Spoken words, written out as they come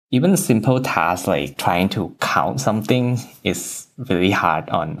Even simple tasks like trying to count something is really hard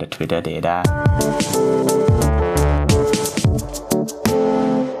on the Twitter data.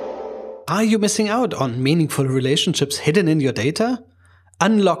 Are you missing out on meaningful relationships hidden in your data?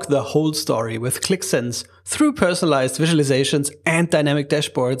 Unlock the whole story with ClickSense through personalized visualizations and dynamic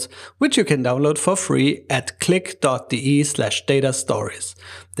dashboards, which you can download for free at click.de/datastories.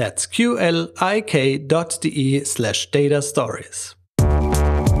 That's QLIK.de/datastories.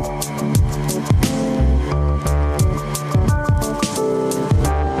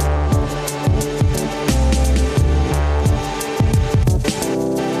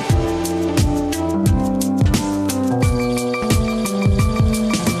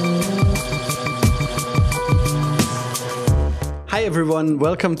 Hi everyone,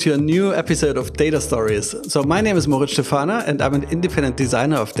 welcome to a new episode of Data Stories. So my name is Moritz Stefana and I'm an independent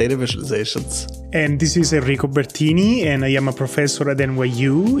designer of data visualizations. And this is Enrico Bertini and I am a professor at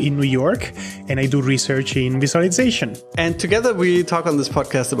NYU in New York and I do research in visualization. And together we talk on this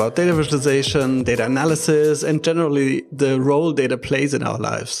podcast about data visualization, data analysis, and generally the role data plays in our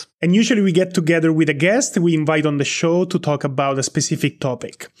lives. And usually we get together with a guest we invite on the show to talk about a specific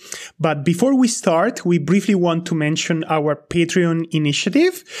topic. But before we start, we briefly want to mention our Patreon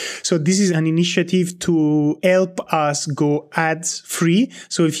initiative. So this is an initiative to help us go ads free.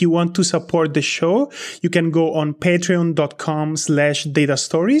 So if you want to support the show, you can go on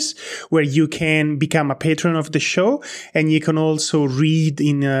patreon.com/datastories, where you can become a patron of the show. And you can also read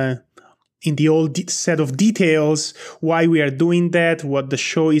in the old set of details why we are doing that, what the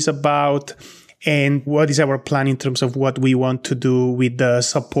show is about, and what is our plan in terms of what we want to do with the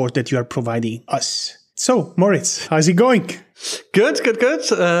support that you are providing us. So, Moritz, how's it going? Good.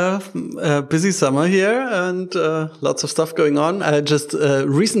 Busy summer here and lots of stuff going on. I just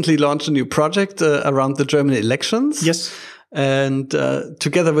recently launched a new project around the German elections. Yes. And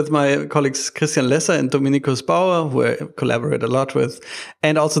together with my colleagues Christian Lesser and Dominikus Bauer, who I collaborate a lot with,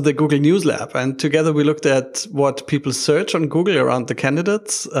 and also the Google News Lab. And together we looked at what people search on Google around the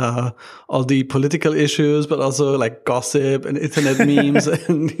candidates, all the political issues, but also like gossip and internet memes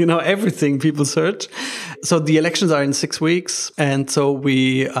and, everything people search. So the elections are in 6 weeks. And so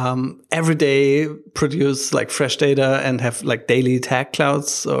we every day produce like fresh data and have like daily tag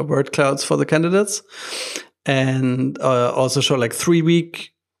clouds or word clouds for the candidates. And also show like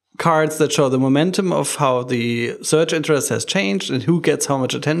 3-week cards that show the momentum of how the search interest has changed and who gets how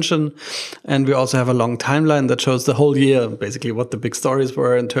much attention. And we also have a long timeline that shows the whole year, basically what the big stories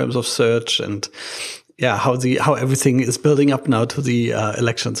were in terms of search and how everything is building up now to the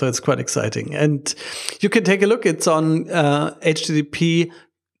election. So it's quite exciting. And you can take a look. It's on HTTP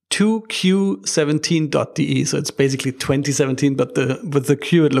 2q17.de. So it's basically 2017, but with the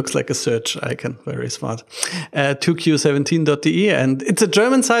Q, it looks like a search icon. Very smart. 2q17.de. And it's a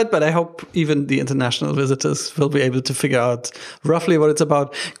German site, but I hope even the international visitors will be able to figure out roughly what it's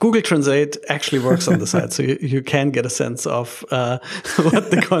about. Google Translate actually works on the site, so you can get a sense of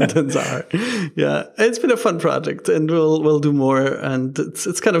what the contents are. Yeah, it's been a fun project and we'll do more. And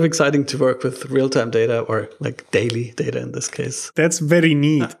it's kind of exciting to work with real-time data or like daily data in this case. That's very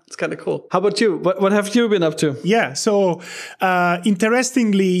neat. It's kind of cool. How about you? What have you been up to? Yeah. So,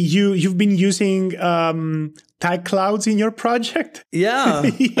 interestingly, you've been using tag clouds in your project. Yeah.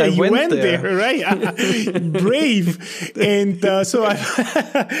 You went there, right? Brave. And so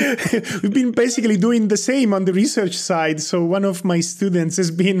we've been basically doing the same on the research side. So one of my students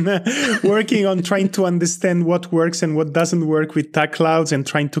has been working on trying to understand what works and what doesn't work with tag clouds and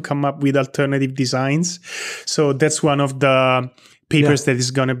trying to come up with alternative designs. So that's one of the papers that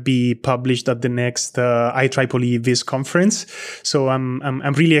is going to be published at the next IEEE Viz conference. So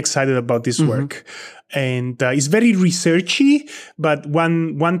I'm really excited about this work. And it's very researchy, but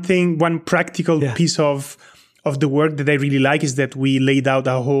one practical piece of the work that I really like is that we laid out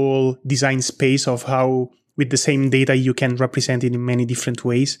a whole design space of how with the same data you can represent it in many different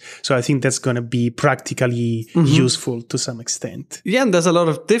ways. So I think that's going to be practically useful to some extent. Yeah, and there's a lot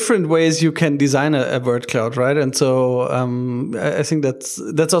of different ways you can design a word cloud, right? And so I think that's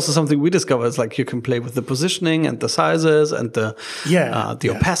also something we discovered. It's like you can play with the positioning and the sizes and the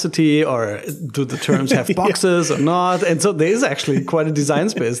opacity, or do the terms have boxes or not? And so there is actually quite a design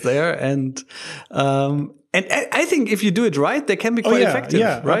space there. And And I think if you do it right, they can be quite effective,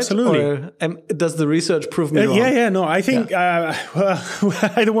 right? Absolutely. Or does the research prove me wrong? No, I think I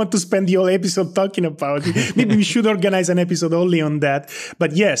don't want to spend the whole episode talking about it. Maybe we should organize an episode only on that.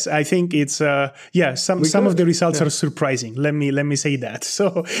 But yes, I think it's some of the results are surprising. Let me say that.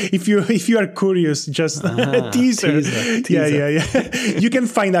 So if you are curious, just teaser. Yeah. You can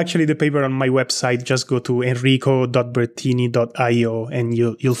find actually the paper on my website. Just go to enrico.bertini.io and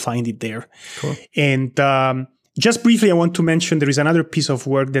you'll find it there. Cool. And just briefly, I want to mention there is another piece of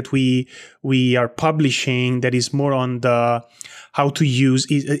work that we are publishing that is more on the how to use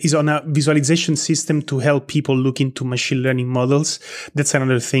is on a visualization system to help people look into machine learning models. That's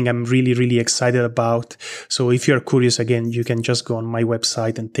another thing I'm really, really excited about. So if you're curious, again, you can just go on my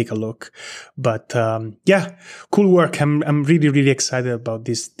website and take a look. But cool work. I'm really, really excited about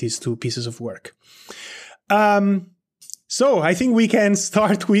these two pieces of work. So I think we can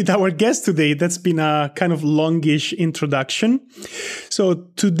start with our guest today. That's been a kind of longish introduction. So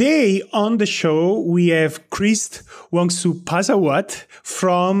today on the show, we have Chris Wongsu-Pasawat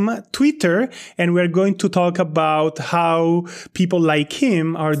from Twitter, and we're going to talk about how people like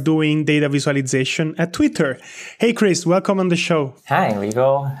him are doing data visualization at Twitter. Hey, Chris, welcome on the show. Hi,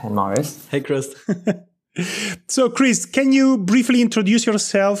 Enrico and Morris. Hey, Chris. So, Chris, can you briefly introduce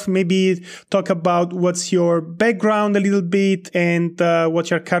yourself? Maybe talk about what's your background a little bit and what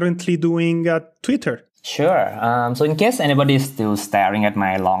you're currently doing at Twitter. Sure. So in case anybody is still staring at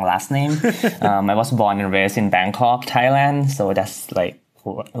my long last name, I was born and raised in Bangkok, Thailand. So that's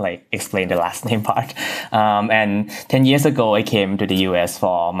explain the last name part. And 10 years ago, I came to the US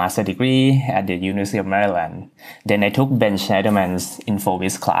for master degree at the University of Maryland. Then I took Ben Schneiderman's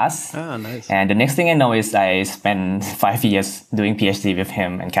InfoVis class. Ah, nice. And the next thing I know is I spent 5 years doing PhD with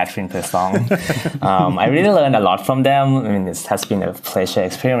him and Catherine Persong. I really learned a lot from them. I mean, it has been a pleasure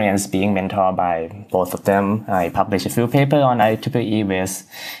experience being mentored by both of them. I published a few papers on IEEE West.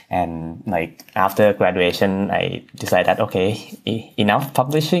 And after graduation, I decided, okay, enough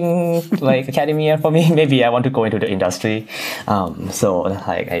publishing academia for me. Maybe I want to go into the industry. So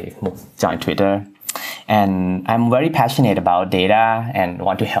I joined Twitter. And I'm very passionate about data and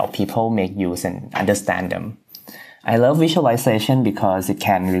want to help people make use and understand them. I love visualization because it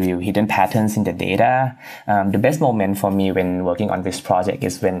can reveal hidden patterns in the data. The best moment for me when working on this project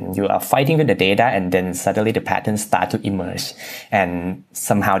is when you are fighting with the data and then suddenly the patterns start to emerge and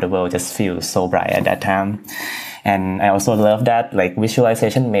somehow the world just feels so bright at that time. And I also love that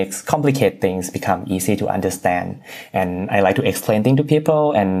visualization makes complicated things become easy to understand. And I like to explain things to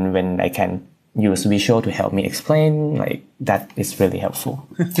people, and when I can use visual to help me explain, that is really helpful.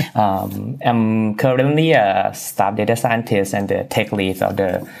 I'm currently a staff data scientist and the tech lead of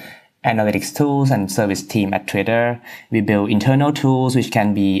the analytics tools and service team at Twitter. We build internal tools, which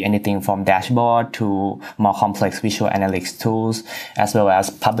can be anything from dashboard to more complex visual analytics tools, as well as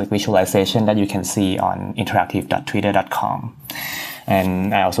public visualization that you can see on interactive.twitter.com.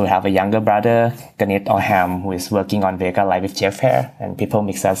 And I also have a younger brother, Ganit Orham, who is working on Vega Live with Jeff Hare, and people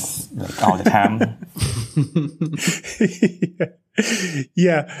mix us all the time.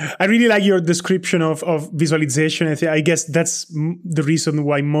 Yeah, I really like your description of visualization. I guess that's the reason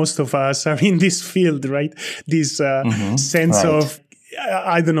why most of us are in this field, right? This sense of,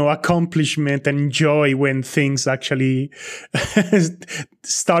 accomplishment and joy when things actually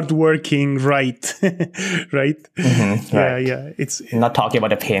start working right. Right? Mm-hmm, right. Yeah. It's not talking about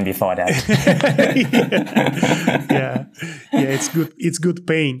the pain before that. Yeah, it's good. It's good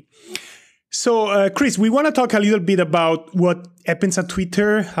pain. So, Chris, we want to talk a little bit about what happens at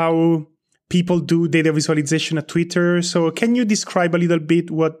Twitter, how people do data visualization at Twitter. So can you describe a little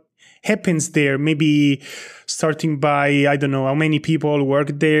bit what happens there? Maybe starting by, how many people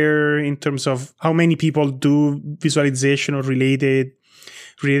work there in terms of how many people do visualization or related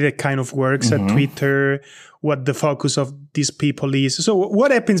kind of works at Twitter, what the focus of these people is. So what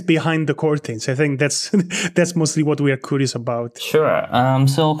happens behind the curtains? I think that's mostly what we are curious about. Sure.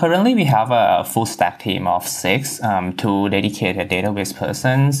 So currently we have a full stack team of 6, 2 dedicated database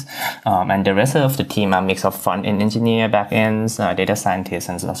persons, and the rest of the team are a mix of front-end engineer, back-ends, data scientists,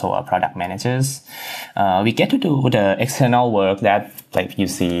 and also product managers. We get to do the external work that you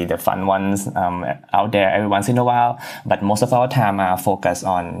see the fun ones out there every once in a while, but most of our time are focused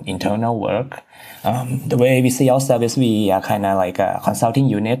on internal work. The way we see ourselves is we are kind of like a consulting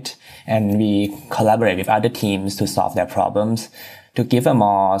unit, and we collaborate with other teams to solve their problems. To give a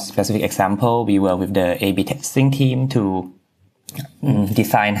more specific example, we work with the A/B testing team to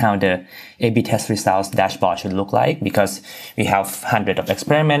define how the A/B test results dashboard should look like, because we have hundreds of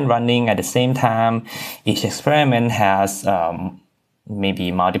experiments running at the same time. Each experiment has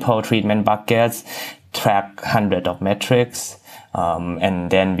maybe multiple treatment buckets, track hundreds of metrics.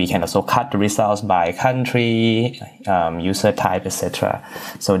 And then we can also cut the results by country, user type, etc.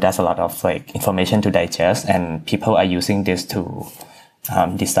 So that's a lot of like information to digest, and people are using this to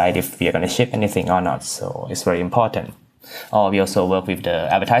decide if we are going to ship anything or not. So it's very important. Or we also work with the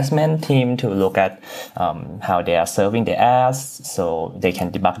advertisement team to look at how they are serving the ads, so they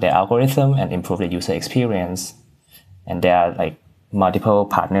can debug their algorithm and improve the user experience. And there are like multiple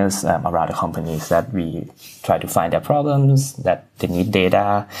partners around the companies that we try to find their problems, that they need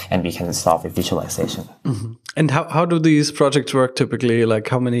data, and we can solve with visualization. Mm-hmm. And how do these projects work typically? Like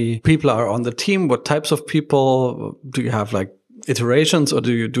how many people are on the team? What types of people? Do you have like iterations, or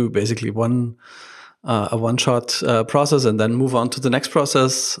do you do basically a one-shot process and then move on to the next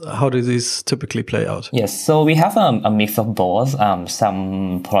process? How do these typically play out? Yes, so we have a mix of both.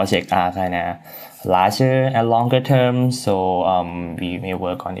 Some projects are kind of larger and longer term, so we may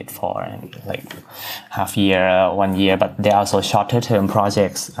work on it for like half year, 1 year, but there are also shorter term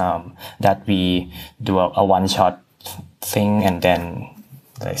projects that we do a one-shot thing and then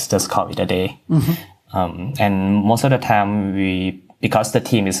let's just call it a day. Mm-hmm. And most of the time because the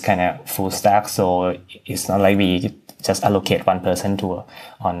team is kind of full stack, so it's not like we just allocate one person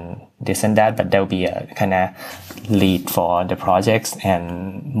on this and that, but there'll be a kind of lead for the projects,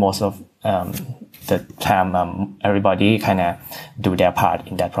 and most of the time everybody kind of do their part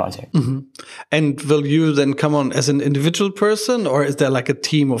in that project. Mm-hmm. And will you then come on as an individual person, or is there like a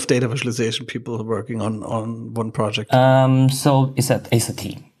team of data visualization people working on one project? So it's a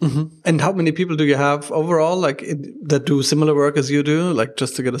team. Mm-hmm. And how many people do you have overall, like that do similar work as you do, like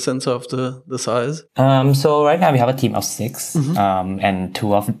just to get a sense of the size? So right now we have a team of 6, mm-hmm. And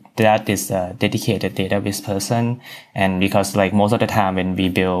 2 of that is a dedicated database person. And because like most of the time when we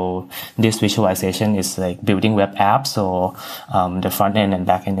build this visualization is like building web apps, so the front end and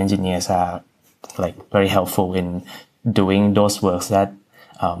back end engineers are like very helpful in doing those works that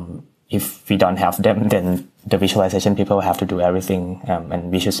if we don't have them, then the visualization people have to do everything, and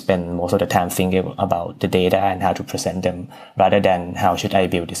we should spend most of the time thinking about the data and how to present them rather than how should I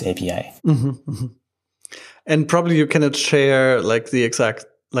build this API. Mm-hmm, mm-hmm. And probably you cannot share like the exact,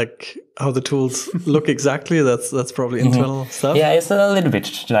 like how the tools look exactly. That's probably internal stuff. Yeah, it's a little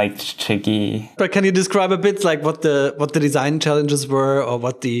bit like tricky. But can you describe a bit like what the design challenges were, or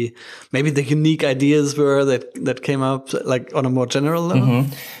what maybe the unique ideas were that came up like on a more general level?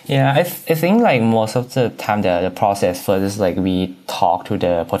 Mm-hmm. Yeah, I think like most of the time the process first is like we talk to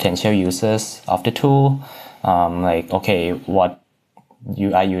the potential users of the tool. Like, okay, what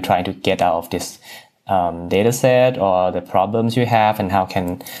are you trying to get out of this data set, or the problems you have, and how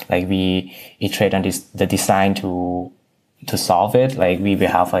can like we iterate on the design to solve it. Like we will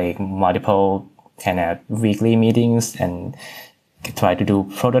have like multiple kind of weekly meetings and try to do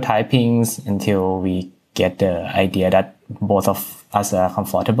prototypings until we get the idea that both of us are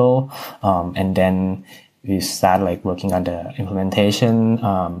comfortable, and then we start like working on the implementation.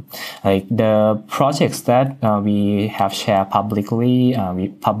 Like the projects that we have shared publicly, we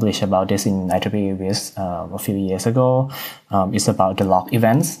published about this in IEEE Risk a few years ago. It's about the log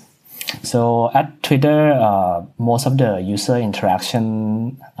events. So at Twitter, most of the user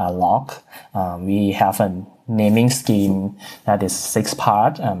interaction are log. We have a naming scheme that is 6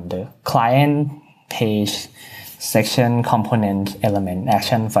 parts. The client, page, section, component, element,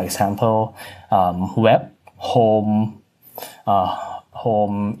 action, for example, web, home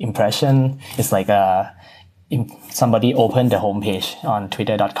impression is like somebody opened the homepage on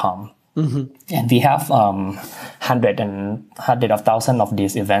twitter.com. Mm-hmm. And we have hundreds of thousands of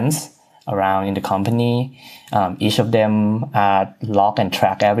these events around in the company. Each of them are logged and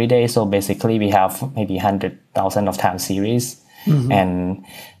tracked every day. So basically we have maybe 100,000 of time series. Mm-hmm. And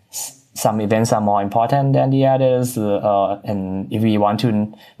some events are more important than the others. And if we want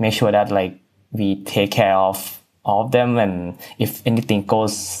to make sure that like we take care of all of them, and if anything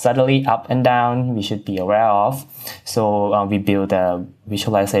goes suddenly up and down, we should be aware of. So we build a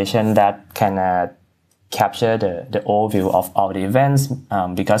visualization that kind of capture the overview of all the events.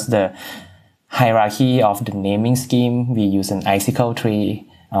 Because the hierarchy of the naming scheme, we use an icicle tree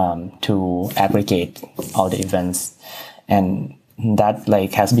to aggregate all the events, and that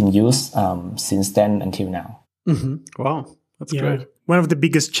like has been used since then until now. Mm-hmm. Wow, that's great. One of the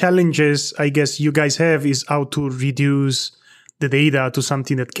biggest challenges I guess you guys have is how to reduce the data to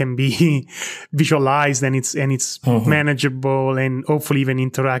something that can be visualized and it's mm-hmm. manageable and hopefully even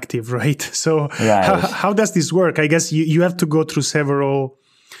interactive, right? So right. How does this work? I guess you have to go through several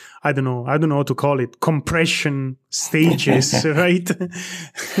I don't know how to call it, compression stages, right?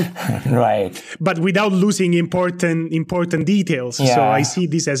 Right. But without losing important details. Yeah. So I see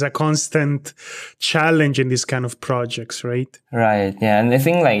this as a constant challenge in this kind of projects, right? Right. Yeah. And I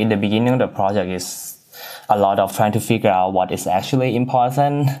think like in the beginning of the project is a lot of trying to figure out what is actually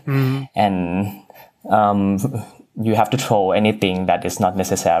important, and you have to throw anything that is not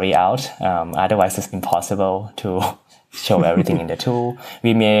necessary out. Otherwise, it's impossible to show everything in the tool.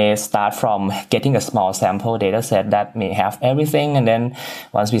 We may start from getting a small sample data set that may have everything. And then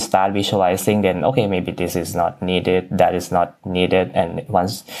once we start visualizing, then, okay, maybe this is not needed, that is not needed. And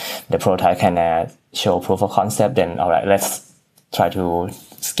once the prototype can show proof of concept, then, all right, let's try to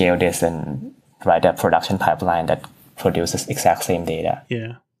scale this and write a production pipeline that produces exact same data.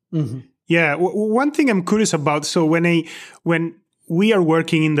 Yeah. Yeah. One thing I'm curious about, so when we are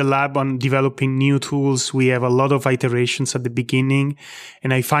working in the lab on developing new tools, we have a lot of iterations at the beginning.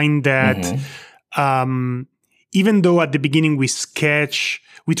 And I find that even though at the beginning we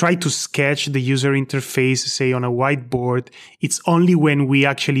try to sketch the user interface, say on a whiteboard, it's only when we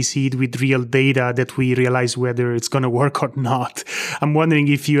actually see it with real data that we realize whether it's going to work or not. I'm wondering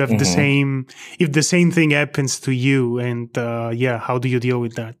if you have the same thing happens to you, and how do you deal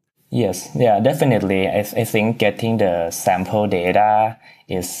with that? Yes, yeah, definitely. I think getting the sample data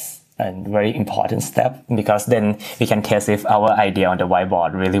is a very important step, because then we can test if our idea on the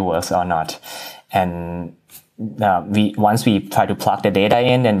whiteboard really works or not. And once we try to plug the data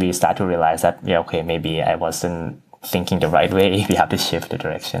in, then we start to realize that, yeah, okay, maybe I wasn't thinking the right way. We have to shift the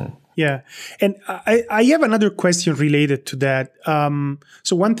direction. Yeah. And I have another question related to that.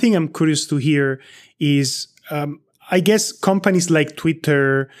 So one thing I'm curious to hear is, I guess companies like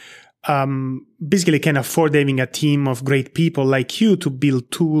Twitter basically can afford having a team of great people like you to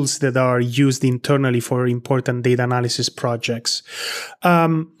build tools that are used internally for important data analysis projects.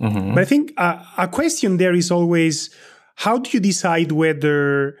 But I think a question there is always, how do you decide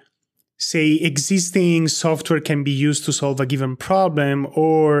whether, say, existing software can be used to solve a given problem,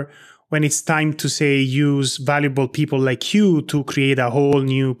 or when it's time to, say, use valuable people like you to create a whole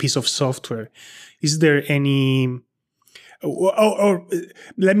new piece of software? Is there any... Or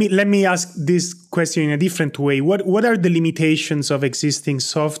let me ask this question in a different way. What are the limitations of existing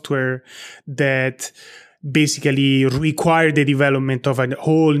software that basically require the development of a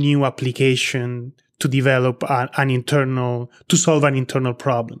whole new application to develop to solve an internal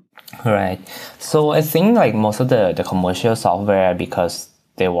problem? Right. So I think like most of the commercial software, because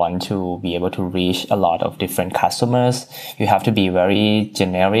they want to be able to reach a lot of different customers, you have to be very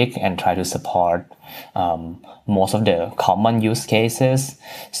generic and try to support most of the common use cases.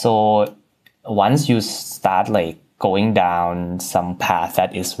 So once you start like going down some path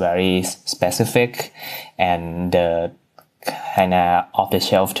that is very specific, and the kind of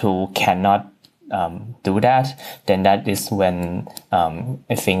off-the-shelf tool cannot do that, then that is when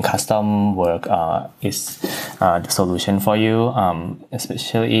I think custom work is the solution for you.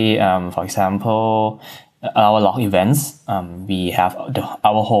 Especially, for example, our log events, we have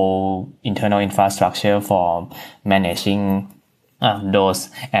our whole internal infrastructure for managing those,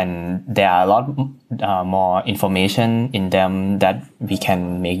 and there are a lot more information in them that we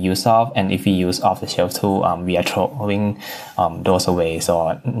can make use of. And if we use off-the-shelf tool, we are throwing those away,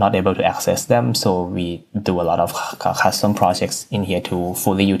 so not able to access them. So we do a lot of custom projects in here to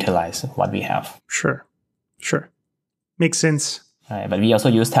fully utilize what we have. Sure. Makes sense. Right, but we also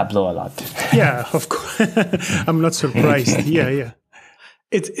use Tableau a lot. Yeah, of course. I'm not surprised. Yeah.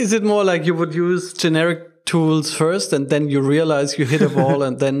 Is it more like you would use generic tools first and then you realize you hit a wall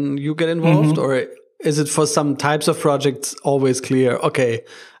and then you get involved? Or is it for some types of projects always clear, okay,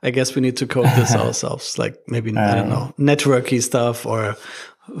 I guess we need to code this ourselves? Like maybe, I don't know, networky stuff or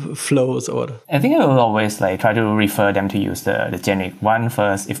flows or whatever. I think I will always like try to refer them to use the generic one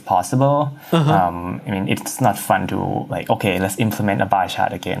first if possible. I mean, it's not fun to like, okay, let's implement a bar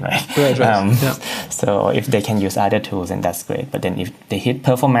chart again, right? Right. So if they can use other tools, then that's great. But then if they hit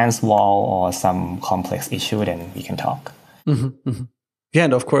performance wall or some complex issue, then we can talk. Yeah,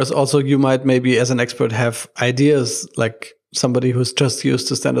 and of course, also you might maybe as an expert have ideas like somebody who's just used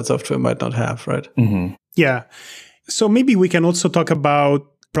to standard software might not have, right? Yeah. So maybe we can also talk about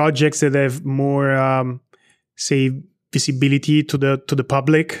projects that have more, say, visibility to the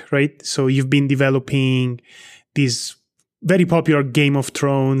public, right? So you've been developing this very popular Game of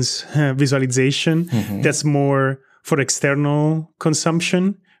Thrones visualization that's more for external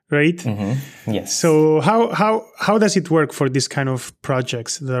consumption, right? Yes. So how does it work for this kind of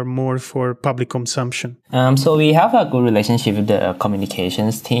projects that are more for public consumption? So we have a good relationship with the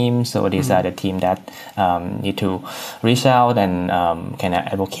communications team. So these are the team that need to reach out and kind of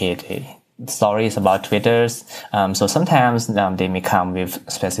advocate stories about Twitters. So sometimes they may come with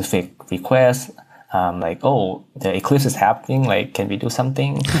specific requests. Like, oh, the eclipse is happening, like, can we do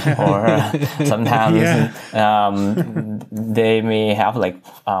something? Or sometimes they may have like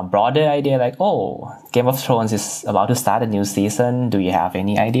a broader idea, like, oh, Game of Thrones is about to start a new season. Do you have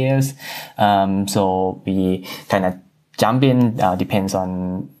any ideas? So we kind of jump in, depends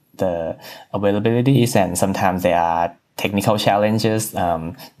on the availabilities, and sometimes there are technical challenges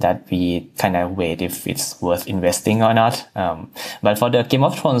that we kind of wait if it's worth investing or not. But for the Game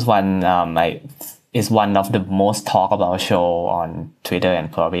of Thrones one, is one of the most talked about show on Twitter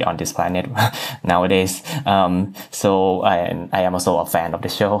and probably on this planet nowadays. So I am also a fan of the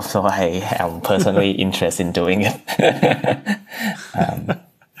show, so I am personally interested in doing it.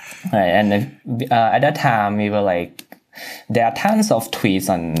 And at that time, we were like, there are tons of tweets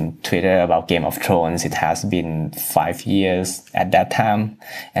on Twitter about Game of Thrones. It has been 5 years at that time,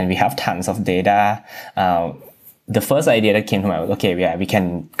 and we have tons of data. The first idea that came to mind was, okay, we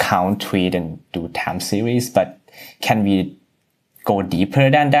can count tweet and do time series, but can we go deeper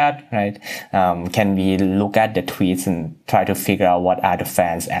than that, right? Can we look at the tweets and try to figure out what are the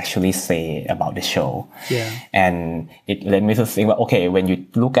fans actually say about the show? Yeah. And it led me to think, well, okay, when you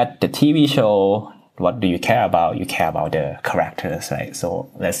look at the TV show, what do you care about? You care about the characters, right? So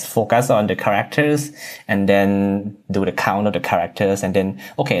let's focus on the characters and then do the count of the characters. And then,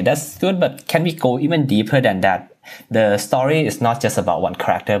 okay, that's good, but can we go even deeper than that? The story is not just about one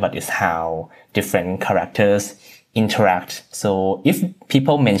character, but it's how different characters interact. So if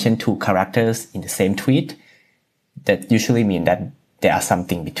people mention two characters in the same tweet, that usually means that there are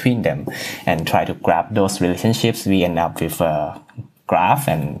something between them, and try to grab those relationships. We end up with a graph,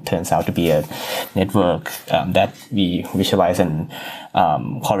 and turns out to be a network that we visualize and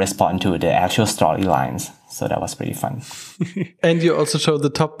correspond to the actual storylines. So that was pretty fun. And you also show the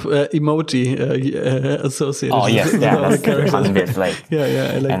top emoji associated. Oh yes, with yeah, all the that's the characters. fun bit. Like,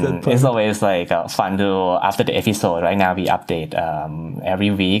 I like and that part. it's always like fun to, after the episode. Right now we update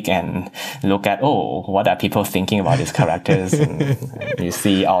every week and look at, oh, what are people thinking about these characters? And you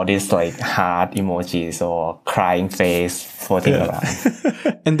see all these like heart emojis or crying face floating around.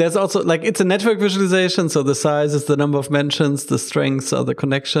 And there's also like, it's a network visualization. So the size is the number of mentions, the strengths are the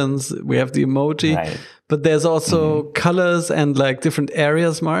connections. We have the emoji. Right. But there's also colors and like different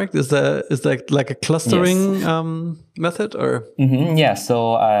areas marked. Is that like a clustering method or? Yeah,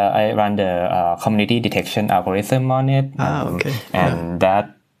 so I run the community detection algorithm on it. Okay. And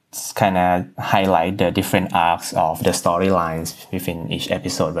that kind of highlight the different arcs of the storylines within each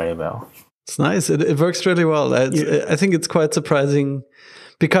episode very well. It's nice. It works really well. I think it's quite surprising,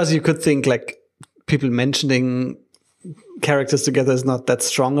 because you could think like people mentioning characters together is not that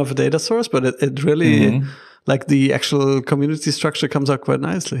strong of a data source, but it really like the actual community structure comes out quite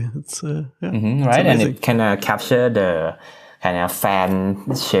nicely. It's right, it's and it can capture the kind of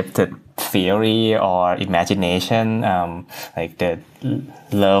fan-shaped theory or imagination, like the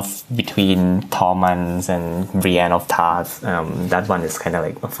love between Tormund and Brienne of Tarth. That one is kind of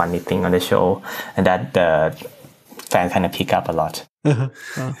like a funny thing on the show, and that the fan kind of pick up a lot.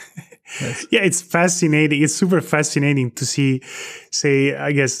 Yes. Yeah, it's fascinating. It's super fascinating to see, say,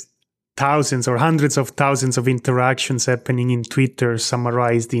 I guess, thousands or hundreds of thousands of interactions happening in Twitter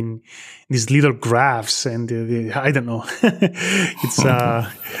summarized in these little graphs. And I don't know. It's,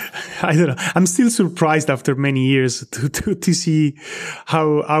 I don't know. I'm still surprised after many years to see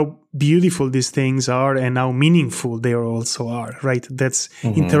how beautiful these things are and how meaningful they also are, right? That's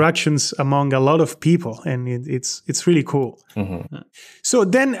interactions among a lot of people, and it's really cool. So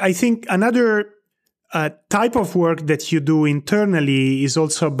then I think another type of work that you do internally is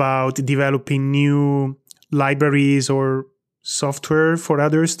also about developing new libraries or software for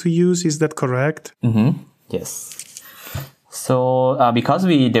others to use. Is that correct? Yes. So because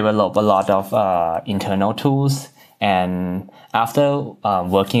we develop a lot of internal tools, and after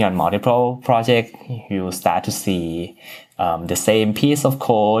working on multiple projects, you start to see the same piece of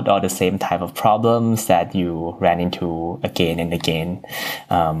code or the same type of problems that you ran into again and again.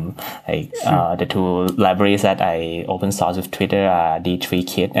 The two libraries that I open source with Twitter are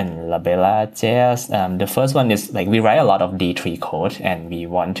D3Kit and Labella.js. The first one is like we write a lot of D3 code and we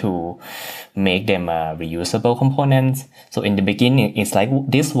want to make them reusable components. So in the beginning, it's like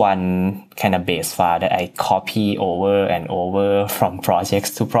this one kind of base file that I copy over and over from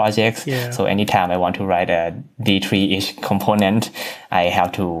projects to projects. Yeah. So anytime I want to write a D3-ish component, I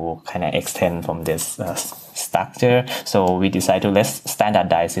have to kind of extend from this structure. So we decided to let's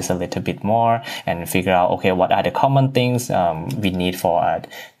standardize this a little bit more and figure out, okay, what are the common things we need for a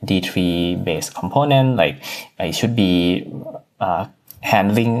D3 based component? Like it should be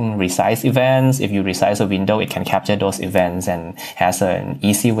handling resize events. If you resize a window, it can capture those events and has an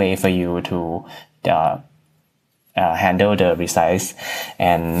easy way for you to handle the resize.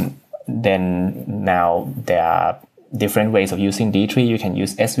 And then now there are different ways of using D3. You can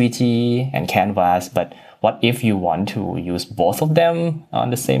use SVG and Canvas, but what if you want to use both of them on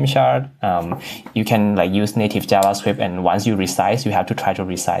the same chart? You can like use native JavaScript, and once you resize, you have to try to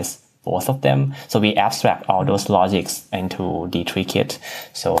resize both of them. So we abstract all those logics into D3Kit.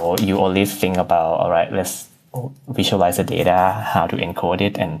 So you only think about, all right, let's visualize the data, how to encode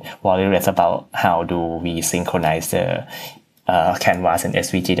it, and worry less about how do we synchronize the Canvas and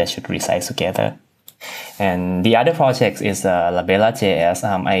SVG that should resize together. And the other project is Labella.js.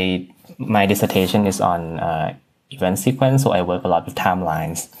 My dissertation is on event sequence, so I work a lot with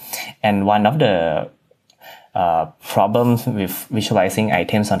timelines. And one of the problems with visualizing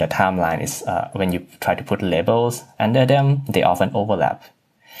items on the timeline is when you try to put labels under them, they often overlap.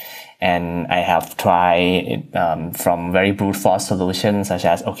 And I have tried from very brute force solutions, such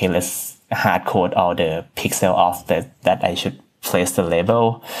as, okay, let's hard code all the pixel off that I should place the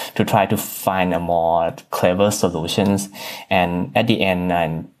label, to try to find a more clever solutions. And at the end,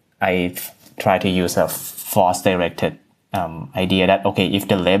 I try to use a force directed idea that, okay, if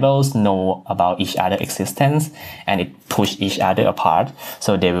the labels know about each other existence and it push each other apart,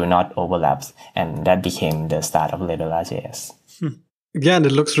 so they will not overlap. And that became the start of Labella.js. Yeah, and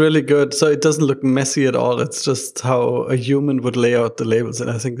it looks really good. So it doesn't look messy at all. It's just how a human would lay out the labels. And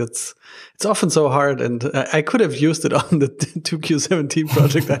I think it's often so hard. And I could have used it on the 2Q17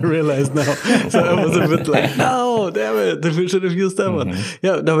 project, I realize now. So I was a bit like, no, damn it, we should have used that one.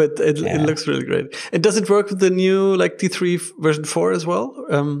 Yeah, no, it looks really great. And does it work with the new like D3 version 4 as well?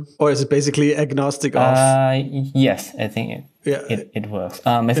 Or is it basically agnostic of? Yes, I think it works.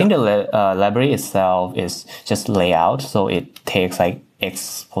 I think the library itself is just layout, so it takes like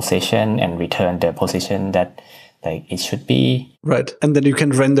X position and return the position that like it should be. Right, and then you can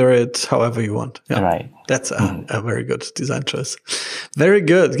render it however you want. Yeah. Right. That's a very good design choice. Very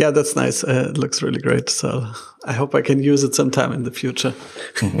good. Yeah, that's nice. It looks really great. So I hope I can use it sometime in the future.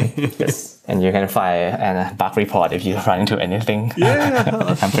 Yes. And you can file a bug report if you run into anything.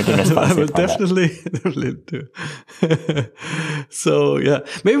 Yeah. I'm pretty responsive. I will definitely do. So yeah,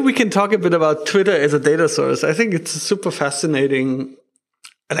 maybe we can talk a bit about Twitter as a data source. I think it's super fascinating.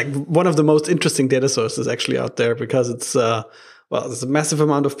 Like one of the most interesting data sources actually out there, because it's there's a massive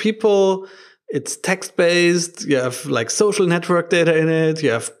amount of people. It's text-based. You have like social network data in it.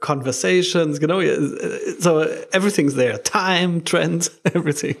 You have conversations, so everything's there. Time, trends,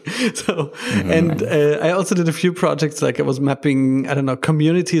 everything. So, and I also did a few projects, like I was mapping,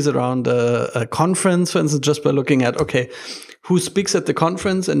 communities around a conference, for instance, just by looking at, okay, who speaks at the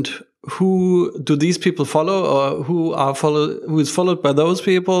conference and who do these people follow, or who is followed by those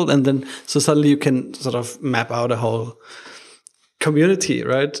people. And then, so suddenly you can sort of map out a whole community,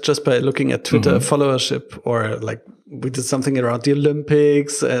 right? Just by looking at Twitter followership, or like we did something around the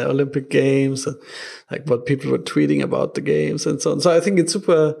Olympics, Olympic Games, like what people were tweeting about the games and so on. So I think it's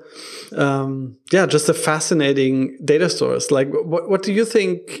super, just a fascinating data source. Like, what do you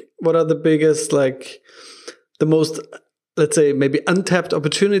think? What are the biggest, like, the most, let's say, maybe untapped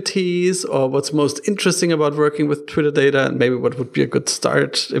opportunities, or what's most interesting about working with Twitter data, and maybe what would be a good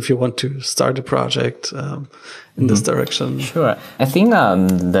start if you want to start a project in this direction? Sure. I think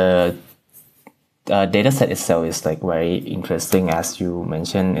the data set itself is like very interesting. As you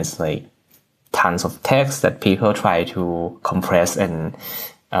mentioned, it's like tons of text that people try to compress and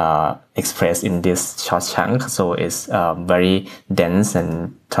express in this short chunk. So it's very dense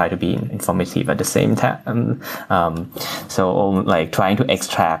and try to be informative at the same time. So like trying to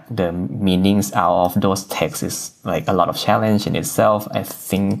extract the meanings out of those texts is like a lot of challenge in itself. I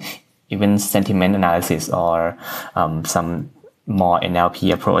think even sentiment analysis or some more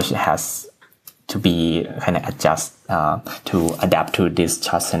NLP approach has to be kind of adjust to adapt to these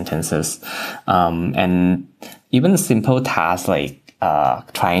short sentences. And even simple tasks like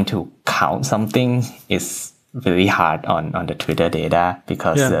trying to count something is really hard on the Twitter data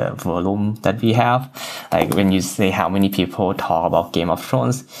because the volume that we have. Like when you say how many people talk about Game of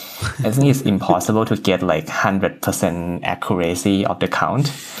Thrones, I think it's impossible to get like 100% accuracy of the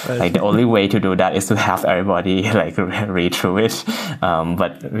count. Right. Like the only way to do that is to have everybody like read through it.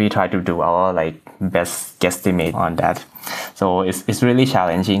 But we try to do our like best guesstimate on that. So it's really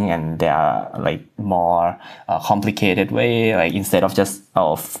challenging, and there are like more complicated way. Like instead of just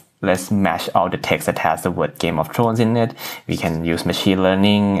let's match all the text that has the word Game of Thrones in it, we can use machine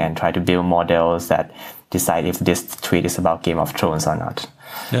learning and try to build models that decide if this tweet is about Game of Thrones or not.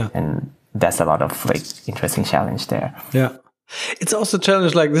 Yeah. And that's a lot of like interesting challenge there. Yeah. It's also a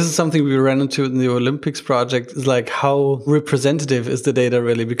challenge, like this is something we ran into in the Olympics project, is like how representative is the data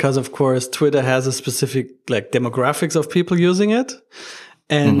really? Because of course, Twitter has a specific like demographics of people using it.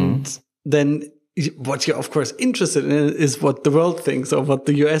 And then what you're of course interested in is what the world thinks or what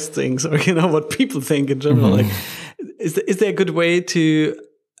the US thinks or, you know, what people think in general. Like, is there a good way to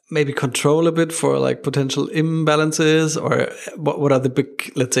maybe control a bit for like potential imbalances, or what are the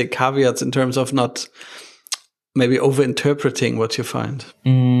big, let's say, caveats in terms of not maybe over-interpreting what you find?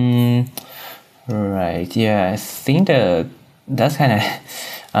 Right. Yeah, I think that's kind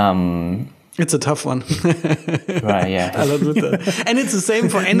of it's a tough one. Right, yeah. I love that. And it's the same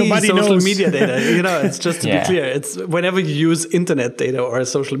for any social media data. You know, it's just to be clear. It's whenever you use internet data or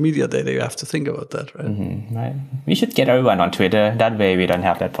social media data, you have to think about that, right? Right. We should get everyone on Twitter. That way we don't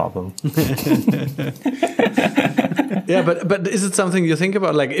have that problem. Yeah, but is it something you think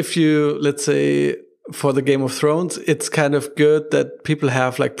about? Like if you, let's say, for the Game of Thrones, it's kind of good that people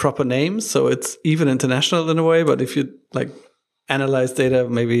have like proper names. So it's even international in a way. But if you like analyze data,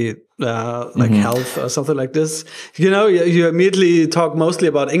 maybe like health or something like this, you know, you immediately talk mostly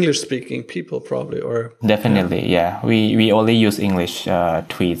about English speaking people probably, or definitely. Yeah. We only use English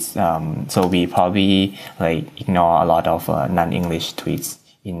tweets. So we probably like ignore a lot of non-English tweets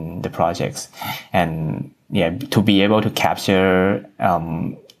in the projects. And yeah, to be able to capture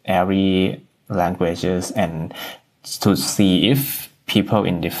every languages and to see if people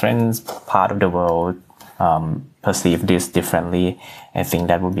in different part of the world perceive this differently, I think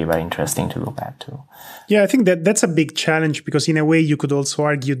that would be very interesting to look at too. Yeah, I think that's a big challenge, because in a way you could also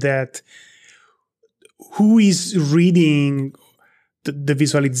argue that who is reading the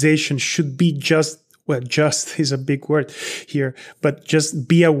visualization should be just is a big word here, but just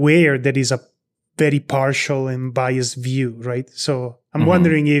be aware that is a very partial and biased view, right? So I'm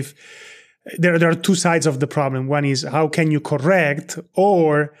wondering if there are two sides of the problem. One is how can you correct,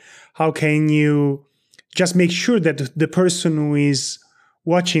 or how can you just make sure that the person who is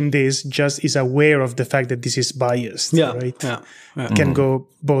watching this just is aware of the fact that this is biased, right? Yeah. It can go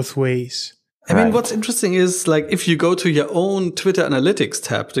both ways. I mean, what's interesting is like if you go to your own Twitter analytics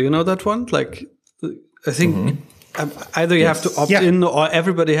tab, do you know that one? Like, I think either you have to opt in or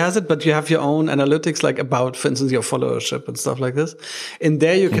everybody has it, but you have your own analytics, like about, for instance, your followership and stuff like this. And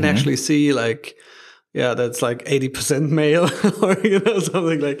there you can actually see like, that's like 80% male or, you know,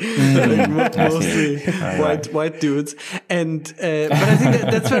 something like mostly white dudes. And, but I think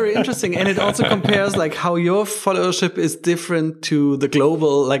that's very interesting. And it also compares like how your followership is different to the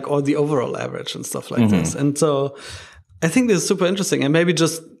global, like, or the overall average and stuff like this. And so I think this is super interesting, and maybe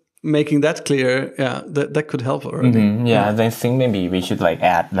just making that clear, that could help already. I think maybe we should like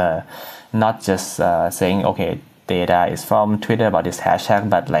add not just saying, okay, data is from Twitter about this hashtag,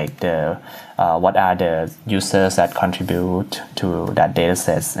 but like the what are the users that contribute to that data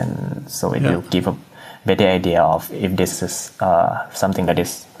sets, and so it will give a better idea of if this is something that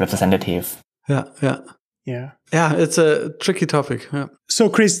is representative. Yeah, it's a tricky topic. Yeah. So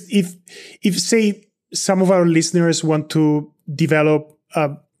Chris, if say some of our listeners want to develop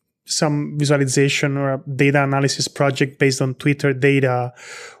some visualization or a data analysis project based on Twitter data,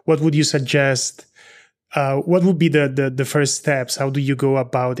 what would you suggest? What would be the first steps? How do you go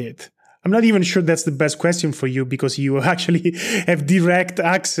about it? I'm not even sure that's the best question for you, because you actually have direct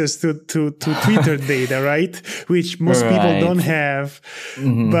access to Twitter data, right? Which most people don't have.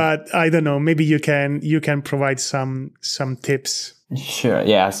 But I don't know, maybe you can provide some tips. Sure.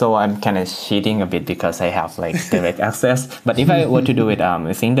 Yeah. So I'm kind of cheating a bit because I have like direct access. But if I were to do it,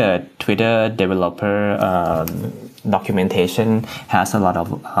 I think the Twitter developer documentation has a lot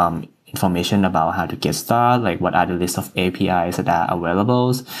of information about how to get started, like what are the list of APIs that are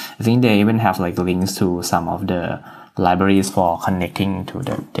available. I think they even have like links to some of the libraries for connecting to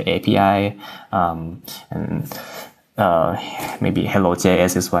the API. Maybe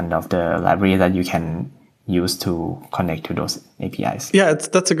Hello.js is one of the libraries that you can use to connect to those APIs. Yeah,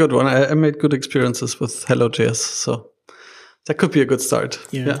 that's a good one. I made good experiences with Hello.js, so that could be a good start.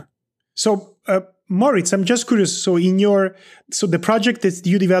 Yeah. So Moritz, I'm just curious. So the project that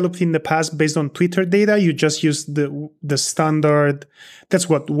you developed in the past based on Twitter data, you just used the standard, that's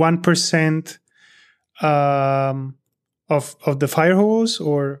what, 1% of the Firehose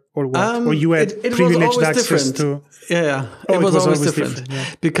or what? Or you had privileged access to? Yeah. Oh, it was always different. Yeah.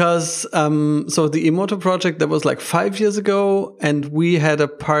 Because, so the Emoto project, that was like 5 years ago, and we had a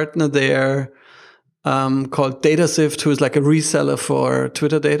partner there called DataSift, who is like a reseller for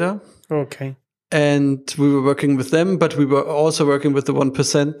Twitter data. Okay. And we were working with them, but we were also working with the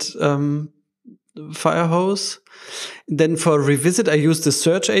 1% Firehose. Then for Revisit, I used the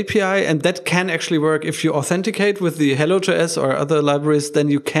search API, and that can actually work if you authenticate with the Hello.js or other libraries. Then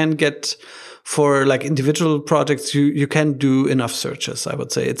you can get, for like individual projects, you can do enough searches, I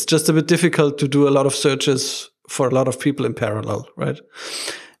would say. It's just a bit difficult to do a lot of searches for a lot of people in parallel, right?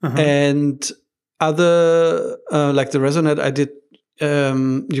 And other, like the ResoNet, I did,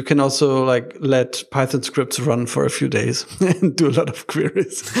 you can also like let Python scripts run for a few days and do a lot of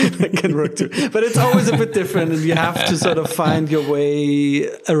queries. That can work too. But it's always a bit different, and you have to sort of find your way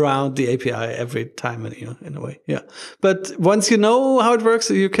around the API every time in a way. Yeah. But once you know how it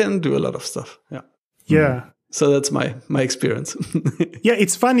works, you can do a lot of stuff. Yeah. Yeah. So that's my experience. Yeah,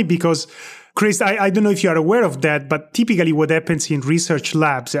 it's funny because, Chris, I don't know if you are aware of that, but typically what happens in research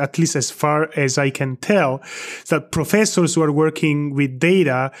labs, at least as far as I can tell, is that professors who are working with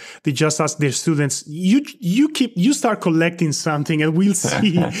data, they just ask their students, you start collecting something and we'll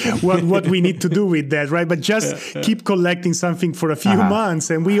see what we need to do with that, right? But just keep collecting something for a few months,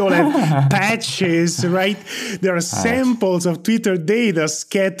 and we all have patches, right? There are samples of Twitter data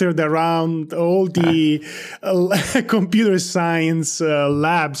scattered around all the computer science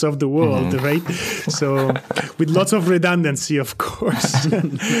labs of the world, right? So with lots of redundancy, of course.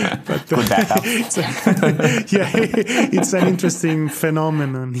 But it's an interesting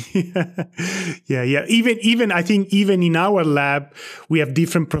phenomenon. Yeah. Even I think even in our lab, we have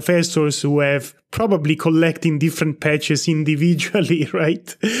different professors who have probably collecting different patches individually,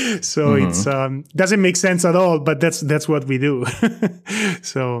 right? So it's doesn't make sense at all, but that's what we do.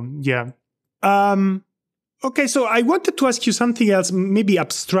 So yeah. Okay, so I wanted to ask you something else, maybe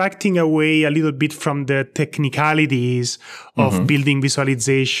abstracting away a little bit from the technicalities of building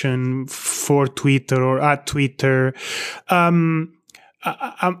visualization for Twitter or at Twitter. I'm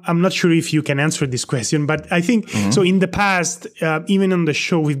not sure if you can answer this question, but I think, so in the past, even on the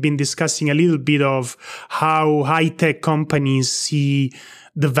show, we've been discussing a little bit of how high-tech companies see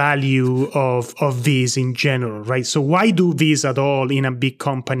the value of these in general, right? So why do these at all in a big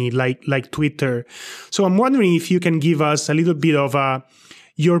company like Twitter? So I'm wondering if you can give us a little bit of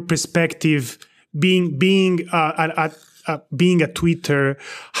your perspective, being at Twitter.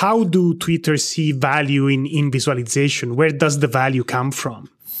 How do Twitter see value in visualization? Where does the value come from?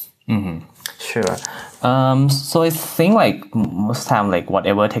 Sure. So I think like most time, like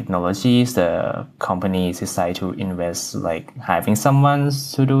whatever technologies the companies decide to invest, like having someone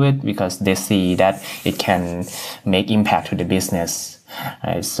to do it because they see that it can make impact to the business.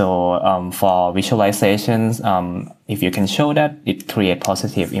 Right. So for visualizations, if you can show that it creates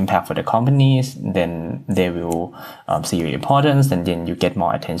positive impact for the companies, then they will see your importance, and then you get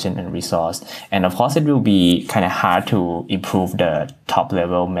more attention and resource. And of course, it will be kind of hard to improve the top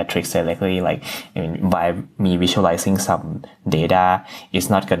level metrics directly. Like, I mean, by me visualizing some data, it's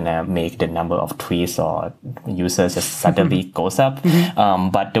not gonna make the number of tweets or users just suddenly goes up.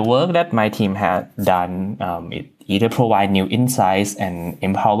 But the work that my team had done, it either provide new insights and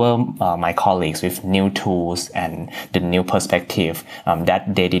empower my colleagues with new tools and the new perspective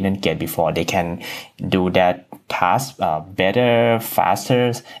that they didn't get before. They can do that task better,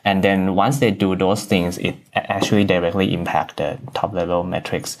 faster, and then once they do those things, it actually directly impact the top level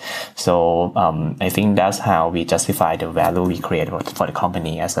metrics. So I think that's how we justify the value we create for the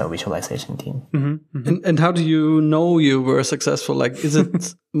company as a visualization team. And how do you know you were successful? Like, is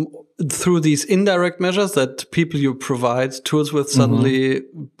it through these indirect measures that people you provide tools with suddenly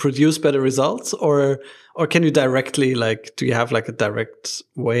produce better results, or can you directly, like, do you have like a direct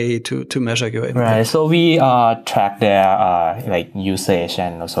way to measure your impact? Right. So we track their like usage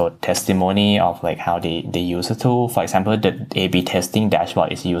and also testimony of like how they use the tool. For example, the A/B testing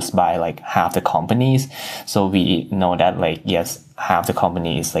dashboard is used by like half the companies. So we know that like, yes, half the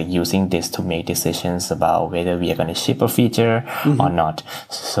company is like using this to make decisions about whether we are going to ship a feature or not.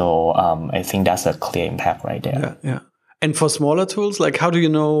 So I think that's a clear impact right there. Yeah. And for smaller tools, like how do you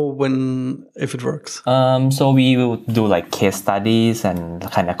know if it works? So we will do like case studies and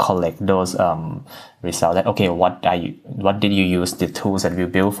kind of collect those results. Like, okay, what did you use the tools that we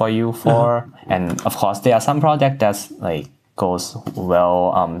built for you for? And of course, there are some projects that's like goes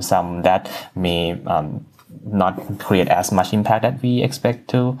well. Some that may not create as much impact that we expect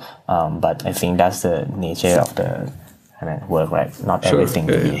to. But I think that's the nature of the work, right? Not everything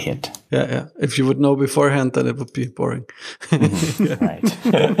will be a hit. Yeah. If you would know beforehand, then it would be boring. Right.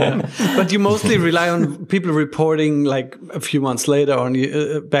 But you mostly rely on people reporting like a few months later on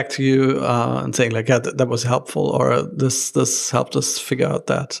back to you and saying like, yeah, that was helpful, or this helped us figure out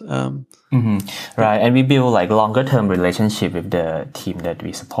that. Right. And we build like longer term relationship with the team that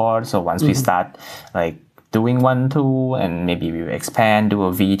we support. So once we start like doing 1.2 and maybe we will expand, do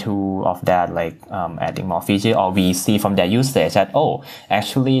a V2 of that, like adding more feature, or we see from their usage that, oh,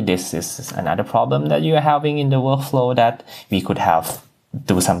 actually this is another problem that you are having in the workflow that we could have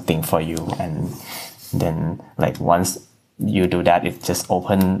do something for you. And then like once you do that, it just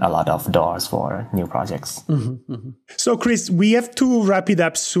opens a lot of doors for new projects. So Chris, we have to wrap it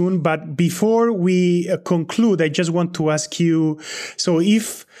up soon, but before we conclude, I just want to ask you, so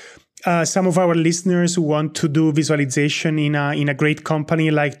if some of our listeners want to do visualization in a great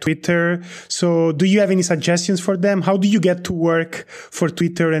company like Twitter, so do you have any suggestions for them? How do you get to work for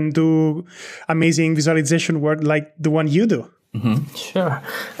Twitter and do amazing visualization work like the one you do? Sure.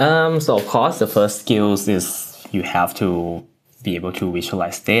 So of course, the first skills is you have to be able to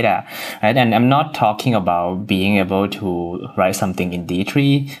visualize data, right? And I'm not talking about being able to write something in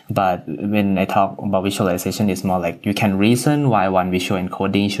D3, but when I talk about visualization, it's more like you can reason why one visual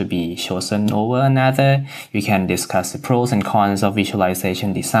encoding should be chosen over another. You can discuss the pros and cons of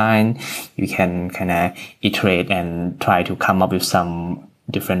visualization design. You can kind of iterate and try to come up with some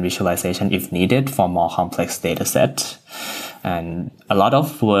different visualization if needed for more complex data sets. And a lot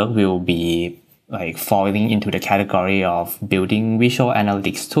of work will be like falling into the category of building visual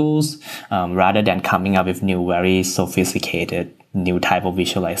analytics tools rather than coming up with new, very sophisticated new type of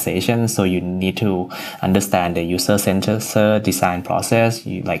visualization. So you need to understand the user-centered design process.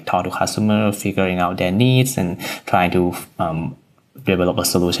 You like talk to customer, figuring out their needs and trying to develop a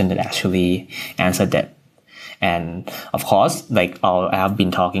solution that actually answer that. And of course, like all I have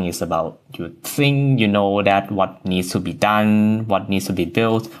been talking is about you think you know that what needs to be done, what needs to be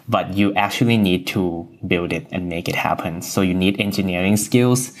built, but you actually need to build it and make it happen. So you need engineering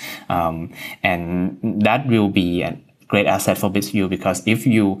skills, and that will be a great asset for BizView, because if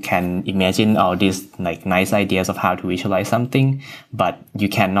you can imagine all these like nice ideas of how to visualize something, but you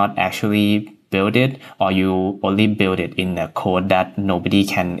cannot actually build it, or you only build it in a code that nobody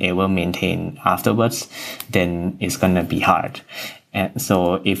can ever maintain afterwards, then it's gonna be hard. And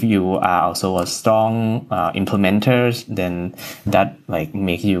so if you are also a strong implementer, then that like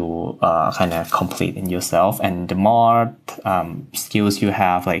make you kind of complete in yourself. And the more skills you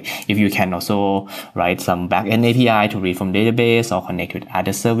have, like if you can also write some backend API to read from database or connect with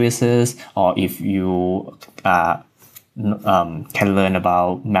other services, or if you can learn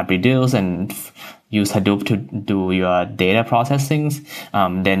about MapReduce and use Hadoop to do your data processing,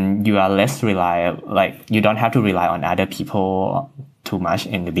 then you are less reliable. Like you don't have to rely on other people too much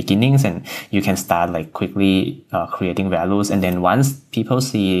in the beginnings, and you can start like quickly creating values. And then once people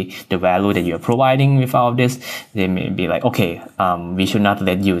see the value that you're providing with all of this, they may be like, okay, we should not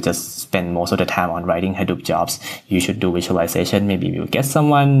let you just spend most of the time on writing Hadoop jobs. You should do visualization. Maybe we'll get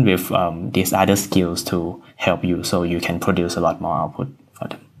someone with these other skills to help you, so you can produce a lot more output for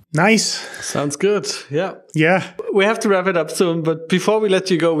them. Nice. Sounds good. Yeah. Yeah. We have to wrap it up soon, but before we let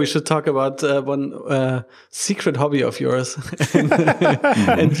you go, we should talk about one secret hobby of yours.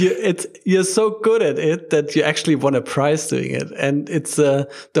 And you're so good at it that you actually won a prize doing it. And it's the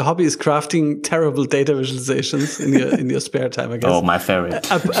hobby is crafting terrible data visualizations in your spare time, I guess. Oh, my favorite.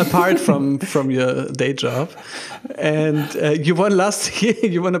 Apart from your day job. And you won last year.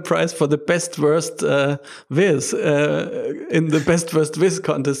 You won a prize for the best worst viz in the best worst viz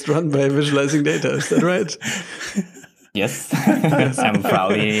contest run by Visualizing Data. Is that right? Yes, I'm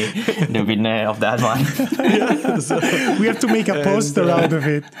proudly the winner of that one. Yeah, so, we have to make a poster out of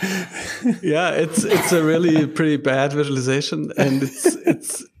it. Yeah, it's a really pretty bad visualization, and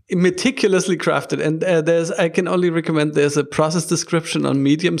it's meticulously crafted. And I can only recommend, there's a process description on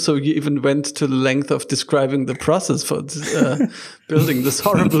Medium, so you even went to the length of describing the process for building this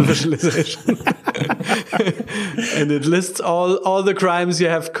horrible visualization. And it lists all the crimes you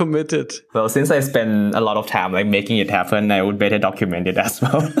have committed. Well, since I spend a lot of time like making it happen, I would better document it as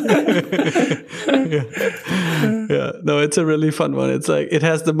well. Yeah, no, it's a really fun one. It's like it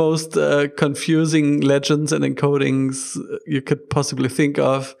has the most confusing legends and encodings you could possibly think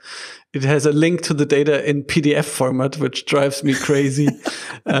of. It has a link to the data in PDF format, which drives me crazy.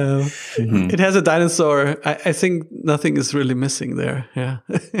 It has a dinosaur. I think nothing is really missing there. Yeah,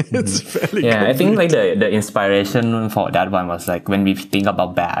 it's fairly. Yeah, I think like the inspiration for that one was like when we think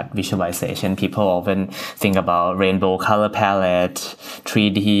about bad visualization, people often think about rainbow color palette,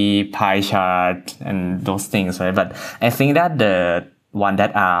 3D pie chart, and those things, right? But I think that the one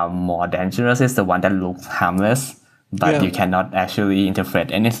that are more dangerous is the one that looks harmless, but you cannot actually interpret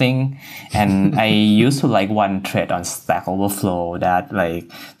anything. And I used to like one thread on Stack Overflow that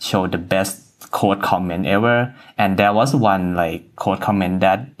like showed the best code comment ever. And there was one like code comment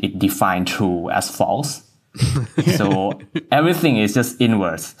that it defined true as false. So everything is just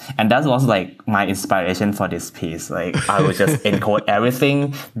inverse. And that was like my inspiration for this piece. Like I would just encode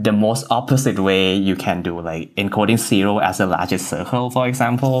everything the most opposite way you can do, like encoding 0 as the largest circle, for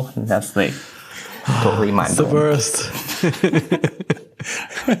example. That's like totally mind blowing. The worst.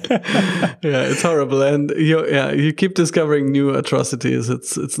 Yeah, it's horrible, and you keep discovering new atrocities.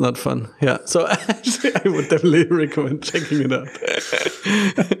 It's not fun. Yeah, so actually, I would definitely recommend checking it out.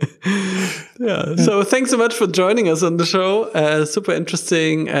 Yeah, so thanks so much for joining us on the show. Super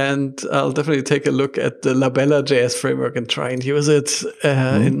interesting, and I'll definitely take a look at the Labella JS framework and try and use it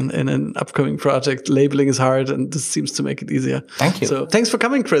in an upcoming project. Labeling is hard, and this seems to make it easier. Thank you. So thanks for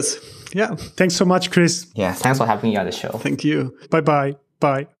coming, Chris. Yeah. Thanks so much, Chris. Yeah, thanks for having me on the show. Thank you. Bye-bye.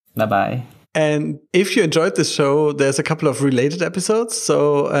 Bye. Bye-bye. And if you enjoyed this show, there's a couple of related episodes.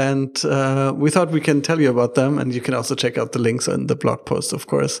 We thought we can tell you about them, and you can also check out the links on the blog post, of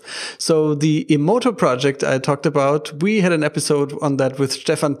course. So the Emoto project I talked about, we had an episode on that with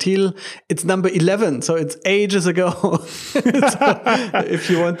Stefan Thiel. It's number 11, so it's ages ago. So if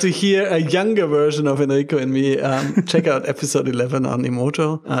you want to hear a younger version of Enrico and me, check out episode 11 on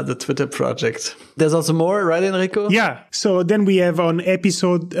Emoto, the Twitter project. There's also more, right, Enrico? Yeah. So then we have on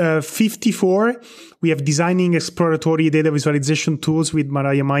episode 54, we have designing exploratory data visualization tools with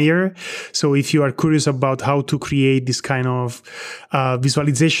Mariah Meyer. So if you are curious about how to create this kind of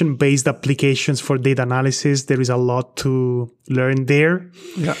visualization-based applications for data analysis, there is a lot to learn there.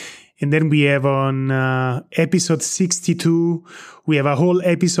 Yeah. And then we have on episode 62, we have a whole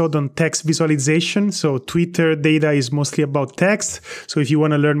episode on text visualization. So Twitter data is mostly about text. So if you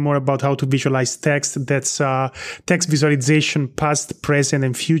want to learn more about how to visualize text, that's text visualization, past, present,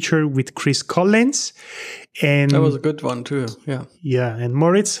 and future with Chris Collins. And that was a good one too. Yeah. Yeah. And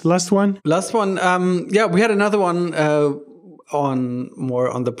Moritz, last one. Last one. We had another one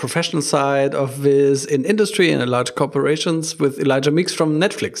on the professional side of Viz in industry and in large corporations with Elijah Meeks from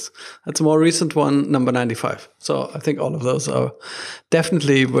Netflix. That's a more recent one, number 95. So I think all of those are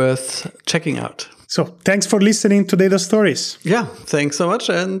definitely worth checking out. So thanks for listening to Data Stories. Yeah, thanks so much,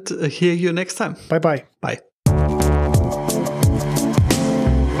 and hear you next time. Bye-bye. Bye.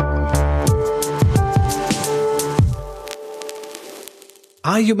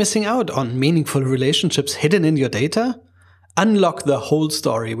 Are you missing out on meaningful relationships hidden in your data? Unlock the whole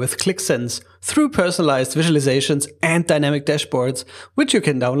story with ClickSense through personalized visualizations and dynamic dashboards, which you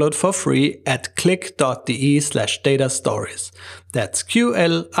can download for free at click.de/datastories. That's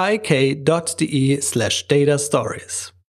QLIK.de/datastories.